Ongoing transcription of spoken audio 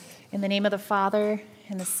In the name of the Father,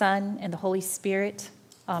 and the Son, and the Holy Spirit.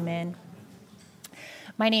 Amen.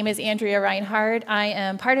 My name is Andrea Reinhardt. I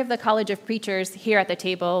am part of the College of Preachers here at the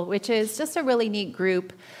table, which is just a really neat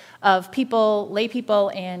group of people, lay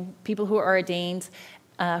people, and people who are ordained,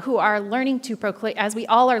 who are learning to proclaim, as we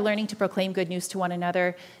all are learning to proclaim good news to one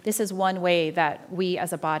another. This is one way that we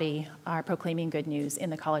as a body are proclaiming good news in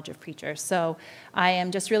the College of Preachers. So I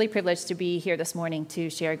am just really privileged to be here this morning to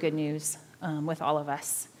share good news with all of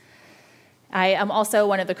us. I am also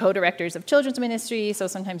one of the co-directors of children's ministry, so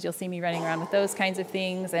sometimes you'll see me running around with those kinds of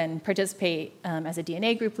things and participate as a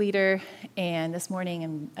DNA group leader. And this morning,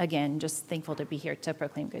 I'm again just thankful to be here to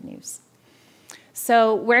proclaim good news.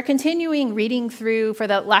 So we're continuing reading through, for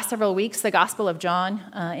the last several weeks, the Gospel of John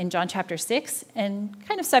in John chapter 6, and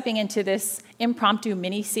kind of stepping into this impromptu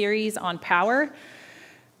mini-series on power.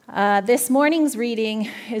 This morning's reading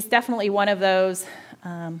is definitely one of those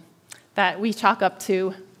that we chalk up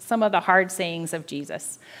to some of the hard sayings of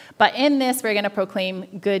Jesus. But in this, we're going to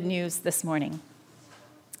proclaim good news this morning.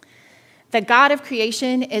 The God of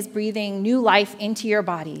creation is breathing new life into your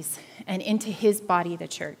bodies and into his body, the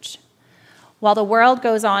church. While the world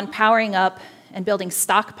goes on powering up and building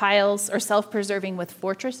stockpiles or self-preserving with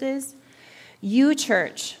fortresses, you,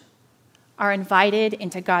 church, are invited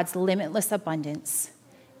into God's limitless abundance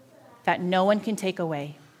that no one can take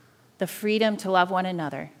away, the freedom to love one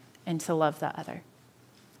another and to love the other.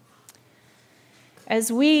 As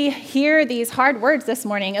we hear these hard words this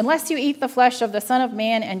morning, unless you eat the flesh of the Son of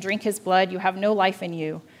Man and drink his blood, you have no life in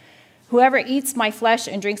you. Whoever eats my flesh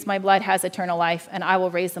and drinks my blood has eternal life, and I will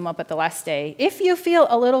raise them up at the last day. If you feel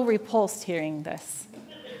a little repulsed hearing this,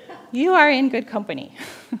 you are in good company.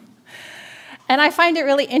 And I find it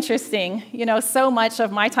really interesting. You know, so much of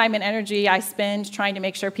my time and energy I spend trying to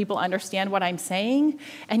make sure people understand what I'm saying,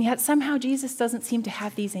 and yet somehow Jesus doesn't seem to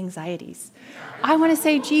have these anxieties. I want to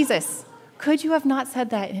say, Jesus, could you have not said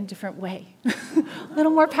that in a different way? A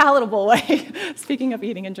little more palatable way, speaking of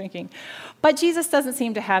eating and drinking. But Jesus doesn't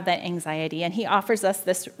seem to have that anxiety, and he offers us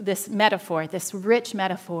this metaphor, this rich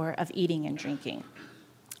metaphor of eating and drinking.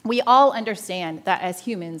 We all understand that as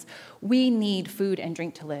humans, we need food and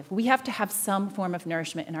drink to live. We have to have some form of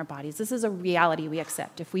nourishment in our bodies. This is a reality we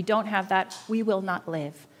accept. If we don't have that, we will not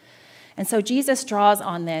live. And so Jesus draws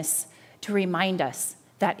on this to remind us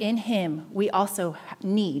that in him, we also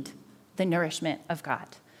need the nourishment of God.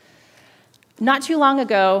 Not too long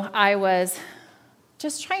ago, I was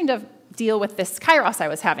just trying to deal with this kairos I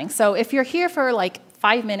was having. So if you're here for like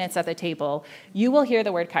 5 minutes at the table, you will hear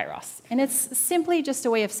the word kairos. And it's simply just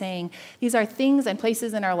a way of saying these are things and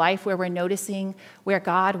places in our life where we're noticing where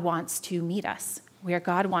God wants to meet us, where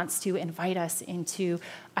God wants to invite us into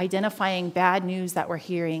identifying bad news that we're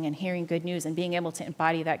hearing and hearing good news and being able to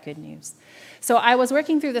embody that good news. So I was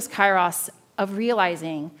working through this kairos of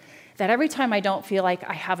realizing that every time I don't feel like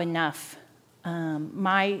I have enough,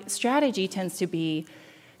 my strategy tends to be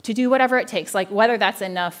to do whatever it takes, like whether that's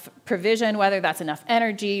enough provision, whether that's enough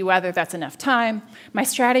energy, whether that's enough time. My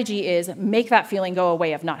strategy is make that feeling go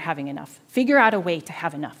away of not having enough. Figure out a way to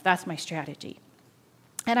have enough. That's my strategy.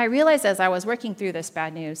 And I realized as I was working through this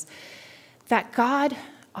bad news that God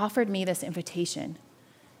offered me this invitation,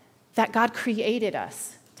 that God created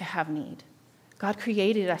us to have need. God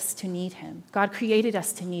created us to need him. God created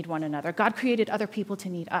us to need one another. God created other people to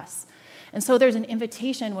need us. And so there's an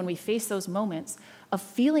invitation when we face those moments of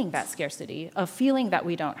feeling that scarcity, of feeling that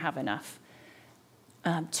we don't have enough,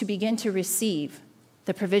 to begin to receive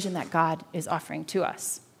the provision that God is offering to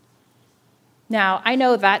us. Now, I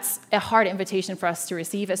know that's a hard invitation for us to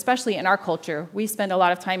receive, especially in our culture. We spend a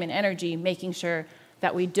lot of time and energy making sure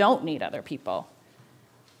that we don't need other people,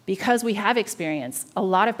 because we have experienced a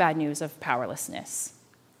lot of bad news of powerlessness.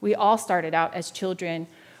 We all started out as children.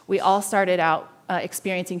 We all started out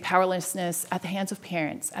experiencing powerlessness at the hands of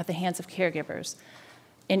parents, at the hands of caregivers,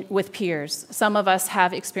 with peers. Some of us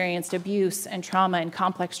have experienced abuse and trauma and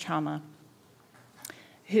complex trauma.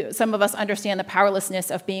 Some of us understand the powerlessness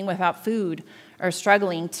of being without food or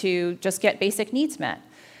struggling to just get basic needs met.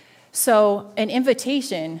 So an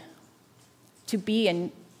invitation to be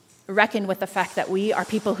and reckon with the fact that we are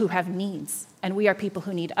people who have needs and we are people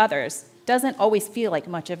who need others doesn't always feel like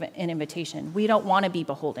much of an invitation. We don't want to be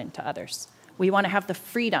beholden to others. We want to have the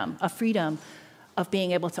freedom of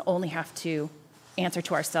being able to only have to answer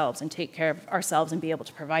to ourselves and take care of ourselves and be able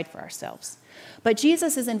to provide for ourselves. But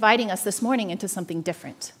Jesus is inviting us this morning into something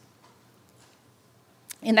different.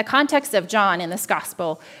 In the context of John in this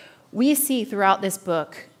gospel, we see throughout this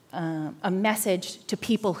book a message to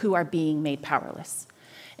people who are being made powerless.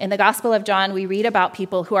 In the Gospel of John, we read about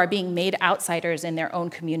people who are being made outsiders in their own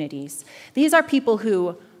communities. These are people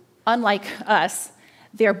who, unlike us,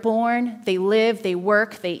 They're born, they live, they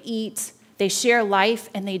work, they eat, they share life,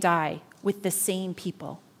 and they die with the same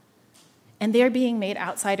people. And they're being made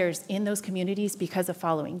outsiders in those communities because of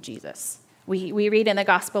following Jesus. We read in the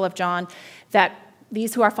Gospel of John that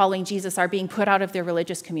these who are following Jesus are being put out of their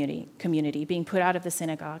religious community, being put out of the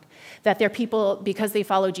synagogue, that they're people, because they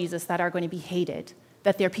follow Jesus, that are going to be hated,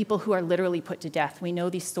 that they're people who are literally put to death. We know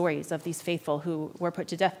these stories of these faithful who were put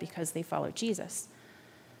to death because they followed Jesus.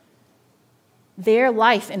 Their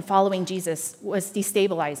life in following Jesus was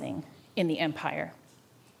destabilizing in the empire.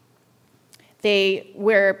 They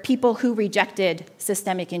were people who rejected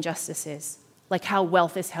systemic injustices, like how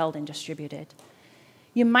wealth is held and distributed.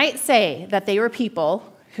 You might say that they were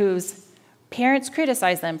people whose parents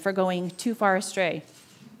criticized them for going too far astray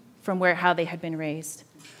from how they had been raised.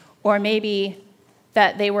 Or maybe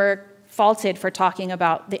that they were faulted for talking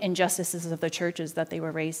about the injustices of the churches that they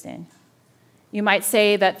were raised in. You might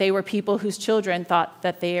say that they were people whose children thought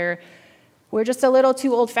that they were just a little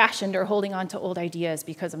too old-fashioned or holding on to old ideas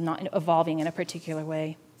because of not evolving in a particular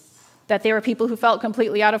way. That they were people who felt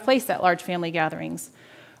completely out of place at large family gatherings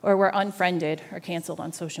or were unfriended or canceled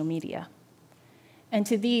on social media. And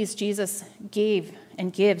to these, Jesus gave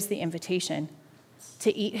and gives the invitation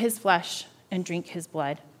to eat his flesh and drink his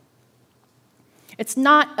blood. It's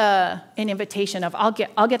not an invitation of, I'll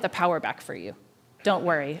get the power back for you. Don't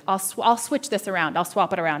worry. I'll switch this around. I'll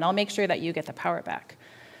swap it around. I'll make sure that you get the power back.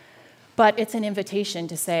 But it's an invitation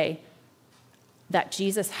to say that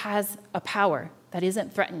Jesus has a power that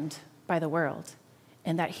isn't threatened by the world,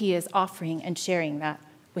 and that he is offering and sharing that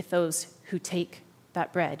with those who take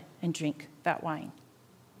that bread and drink that wine.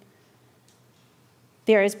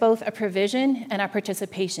 There is both a provision and a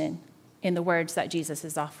participation in the words that Jesus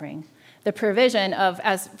is offering. The provision of,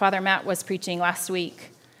 as Father Matt was preaching last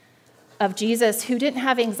week, of Jesus who didn't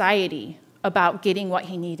have anxiety about getting what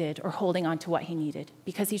he needed or holding on to what he needed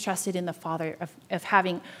because he trusted in the Father of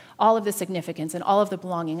having all of the significance and all of the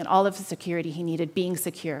belonging and all of the security he needed, being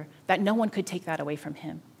secure, that no one could take that away from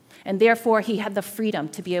him. And therefore, he had the freedom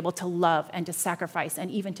to be able to love and to sacrifice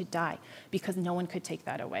and even to die because no one could take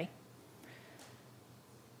that away.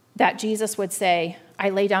 That Jesus would say,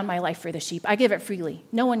 I lay down my life for the sheep. I give it freely.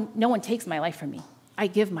 No one takes my life from me. I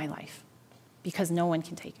give my life because no one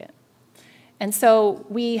can take it. And so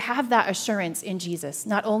we have that assurance in Jesus,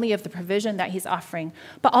 not only of the provision that he's offering,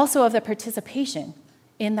 but also of the participation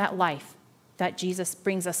in that life that Jesus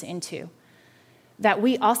brings us into. That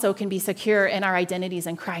we also can be secure in our identities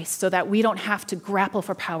in Christ so that we don't have to grapple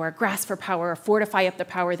for power, grasp for power, or fortify up the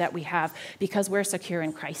power that we have because we're secure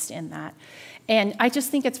in Christ in that. And I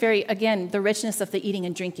just think it's very, again, the richness of the eating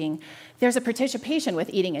and drinking. There's a participation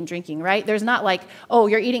with eating and drinking, right? There's not like, oh,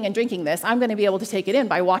 you're eating and drinking this. I'm going to be able to take it in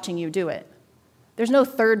by watching you do it. There's no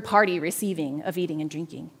third-party receiving of eating and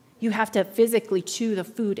drinking. You have to physically chew the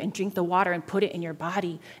food and drink the water and put it in your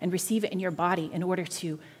body and receive it in your body in order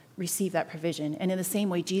to receive that provision. And in the same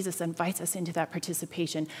way, Jesus invites us into that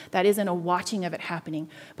participation. That isn't a watching of it happening,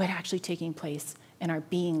 but actually taking place in our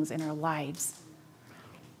beings, in our lives.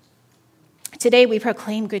 Today, we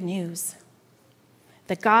proclaim good news.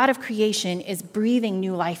 The God of creation is breathing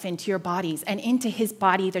new life into your bodies and into his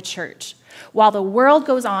body, the church. While the world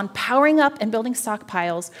goes on powering up and building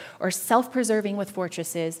stockpiles or self-preserving with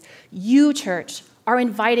fortresses, you, church, are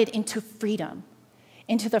invited into freedom,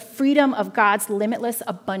 into the freedom of God's limitless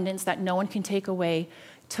abundance that no one can take away,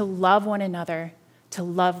 to love one another, to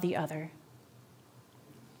love the other.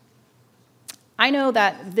 I know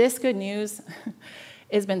that this good news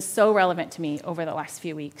has been so relevant to me over the last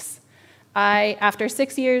few weeks. After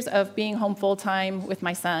 6 years of being home full-time with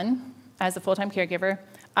my son as a full-time caregiver,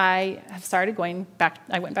 I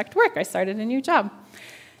went back to work. I started a new job.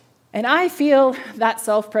 And I feel that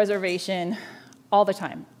self-preservation all the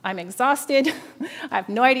time. I'm exhausted. I have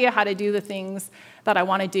no idea how to do the things that I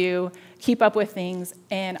want to do, keep up with things.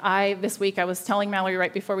 And this week, I was telling Mallory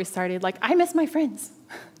right before we started, I miss my friends.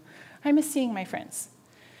 I miss seeing my friends.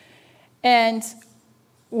 And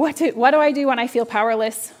what do I do when I feel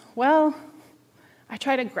powerless? Well, I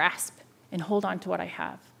try to grasp and hold on to what I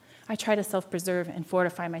have. I try to self-preserve and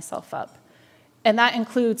fortify myself up. And that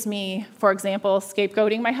includes me, for example,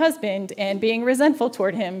 scapegoating my husband and being resentful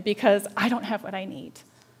toward him because I don't have what I need.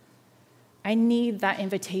 I need that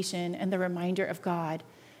invitation and the reminder of God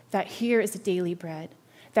that here is a daily bread,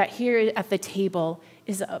 that here at the table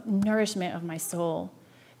is a nourishment of my soul,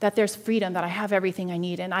 that there's freedom, that I have everything I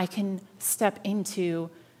need, and I can step into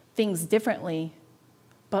things differently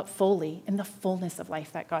but fully, in the fullness of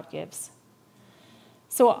life that God gives.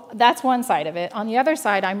 So that's one side of it. On the other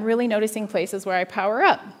side, I'm really noticing places where I power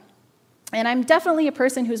up. And I'm definitely a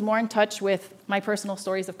person who's more in touch with my personal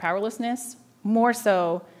stories of powerlessness more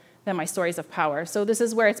so than my stories of power. So this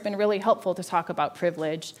is where it's been really helpful to talk about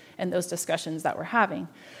privilege and those discussions that we're having.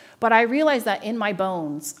 But I realize that in my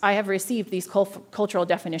bones, I have received these cultural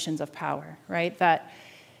definitions of power, right? That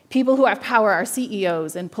people who have power are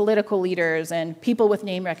CEOs and political leaders and people with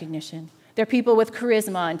name recognition. They're people with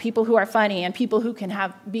charisma and people who are funny and people who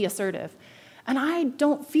can be assertive. And I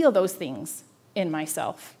don't feel those things in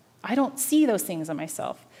myself. I don't see those things in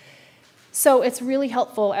myself. So it's really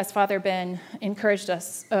helpful, as Father Ben encouraged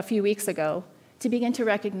us a few weeks ago, to begin to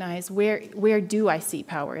recognize where do I see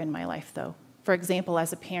power in my life, though? For example,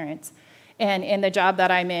 as a parent. And in the job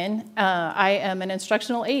that I'm in, I am an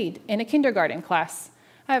instructional aide in a kindergarten class.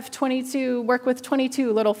 I have work with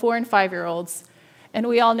 22 little 4- and 5-year-olds. And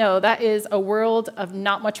we all know that is a world of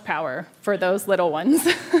not much power for those little ones.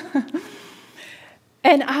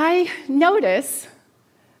 And I notice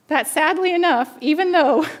that sadly enough, even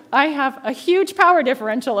though I have a huge power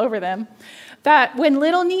differential over them, that when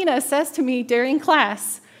little Nina says to me during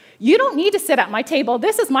class, "You don't need to sit at my table.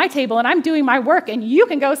 This is my table, and I'm doing my work, and you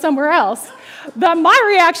can go somewhere else," my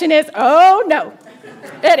reaction is, "Oh, no.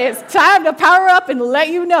 It is time to power up and let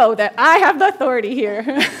you know that I have the authority here."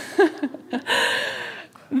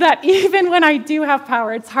 That even when I do have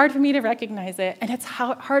power, it's hard for me to recognize it, and it's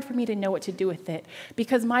hard for me to know what to do with it,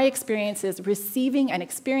 because my experience is receiving and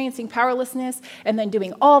experiencing powerlessness and then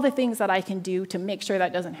doing all the things that I can do to make sure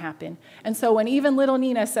that doesn't happen. And so when even little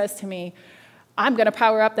Nina says to me, "I'm going to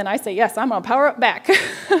power up," then I say, "Yes, I'm going to power up back."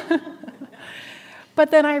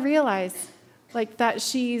 But then I realize that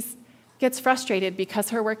she gets frustrated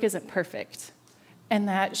because her work isn't perfect, and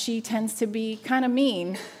that she tends to be kind of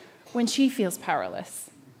mean when she feels powerless.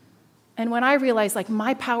 And when I realize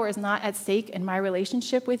my power is not at stake in my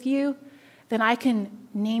relationship with you, then I can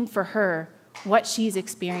name for her what she's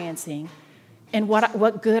experiencing and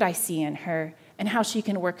what good I see in her and how she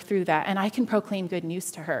can work through that. And I can proclaim good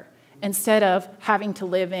news to her instead of having to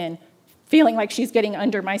live in feeling like she's getting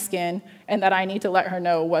under my skin and that I need to let her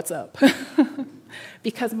know what's up.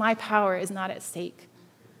 Because my power is not at stake.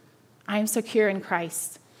 I am secure in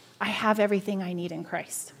Christ. I have everything I need in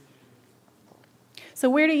Christ. So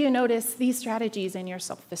where do you notice these strategies in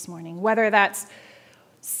yourself this morning? Whether that's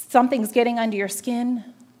something's getting under your skin,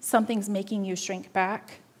 something's making you shrink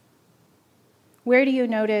back. Where do you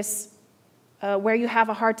notice where you have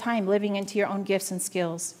a hard time living into your own gifts and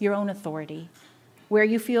skills, your own authority? Where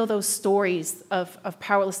you feel those stories of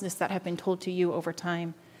powerlessness that have been told to you over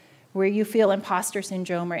time? Where you feel imposter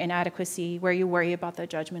syndrome or inadequacy, where you worry about the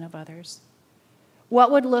judgment of others?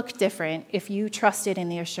 What would look different if you trusted in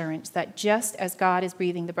the assurance that just as God is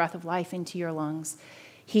breathing the breath of life into your lungs,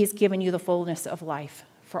 He's given you the fullness of life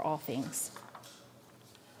for all things?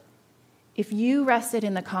 If you rested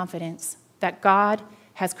in the confidence that God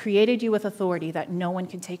has created you with authority that no one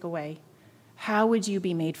can take away, how would you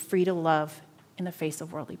be made free to love in the face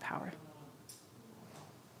of worldly power?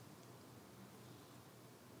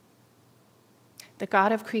 The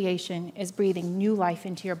God of creation is breathing new life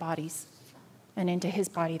into your bodies and into His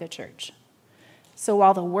body, the church. So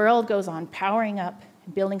while the world goes on powering up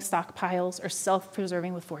and building stockpiles or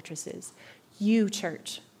self-preserving with fortresses, you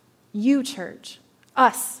church,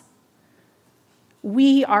 us,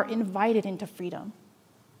 we are invited into freedom.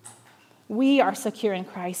 We are secure in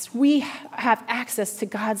Christ. We have access to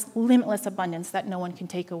God's limitless abundance that no one can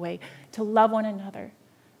take away, to love one another,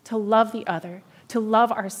 to love the other, to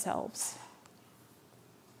love ourselves.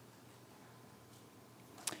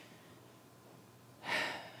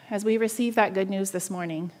 As we receive that good news this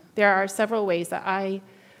morning, there are several ways that I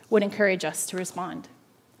would encourage us to respond.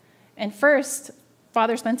 And first,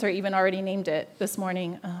 Father Spencer even already named it this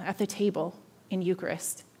morning at the table in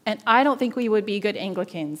Eucharist. And I don't think we would be good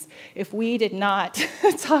Anglicans if we did not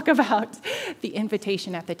talk about the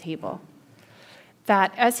invitation at the table.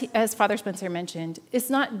 That, as Father Spencer mentioned, it's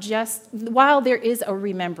not just, while there is a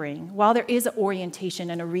remembering, while there is an orientation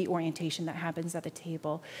and a reorientation that happens at the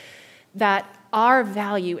table, that our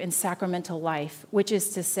value in sacramental life, which is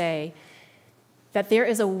to say that there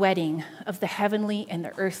is a wedding of the heavenly and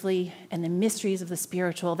the earthly and the mysteries of the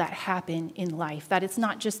spiritual that happen in life, that it's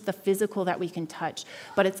not just the physical that we can touch,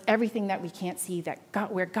 but it's everything that we can't see,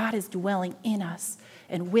 where God is dwelling in us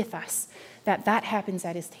and with us, that happens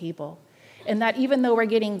at His table. And that even though we're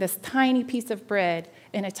getting this tiny piece of bread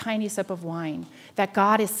and a tiny sip of wine, that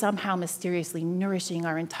God is somehow mysteriously nourishing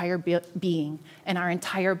our entire being and our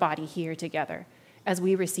entire body here together as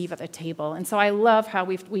we receive at the table. And so I love how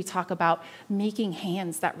we talk about making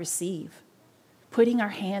hands that receive, putting our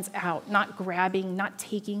hands out, not grabbing, not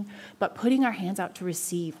taking, but putting our hands out to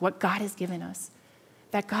receive what God has given us,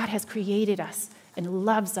 that God has created us and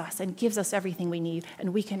loves us and gives us everything we need,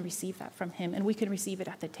 and we can receive that from him, and we can receive it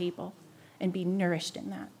at the table and be nourished in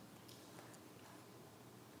that.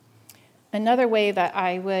 Another way that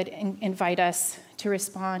I would invite us to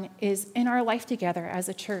respond is in our life together as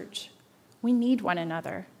a church. We need one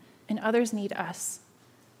another, and others need us.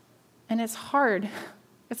 And it's hard.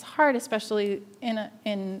 It's hard, especially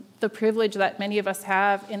in the privilege that many of us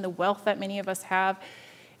have, in the wealth that many of us have.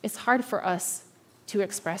 It's hard for us to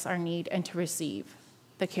express our need and to receive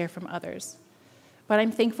the care from others. But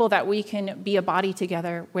I'm thankful that we can be a body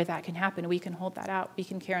together where that can happen. We can hold that out. We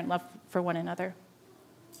can care and love for one another.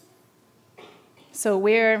 So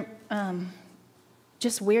where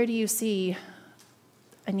do you see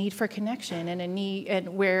a need for connection and a need,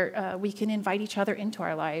 and where we can invite each other into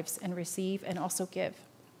our lives and receive and also give?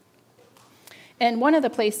 And one of the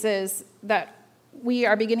places that we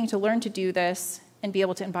are beginning to learn to do this and be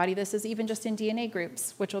able to embody this is even just in DNA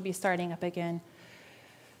groups, which will be starting up again,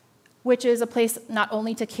 which is a place not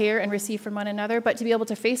only to care and receive from one another, but to be able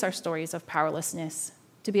to face our stories of powerlessness,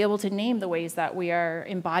 to be able to name the ways that we are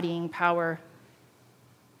embodying power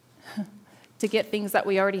to get things that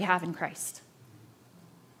we already have in Christ.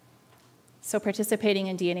 So participating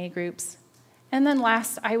in DNA groups. And then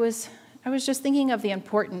last, I was just thinking of the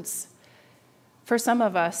importance for some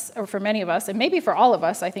of us, or for many of us, and maybe for all of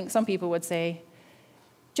us, I think some people would say,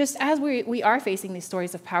 just as we are facing these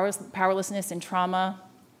stories of powerlessness and trauma,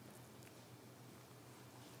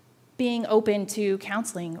 being open to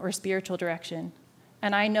counseling or spiritual direction.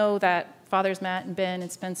 And I know that Fathers Matt and Ben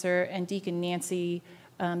and Spencer and Deacon Nancy,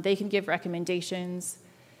 they can give recommendations.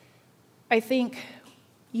 I think,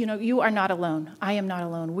 you are not alone. I am not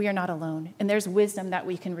alone. We are not alone. And there's wisdom that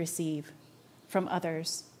we can receive from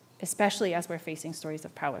others, especially as we're facing stories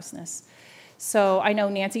of powerlessness. So I know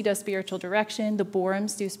Nancy does spiritual direction. The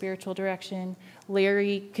Borums do spiritual direction.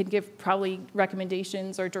 Larry could give probably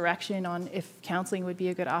recommendations or direction on if counseling would be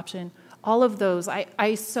a good option. All of those,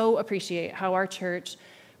 I so appreciate how our church,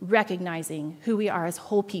 recognizing who we are as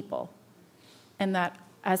whole people, and that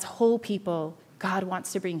as whole people, God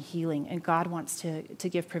wants to bring healing, and God wants to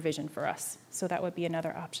give provision for us. So that would be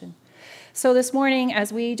another option. So this morning,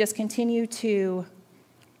 as we just continue to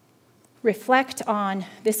reflect on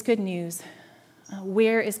this good news,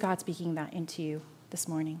 where is God speaking that into you this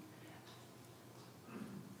morning?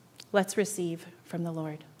 Let's receive from the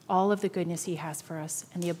Lord all of the goodness he has for us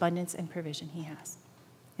and the abundance and provision he has.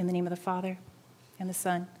 In the name of the Father, and the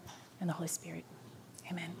Son, and the Holy Spirit.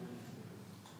 Amen.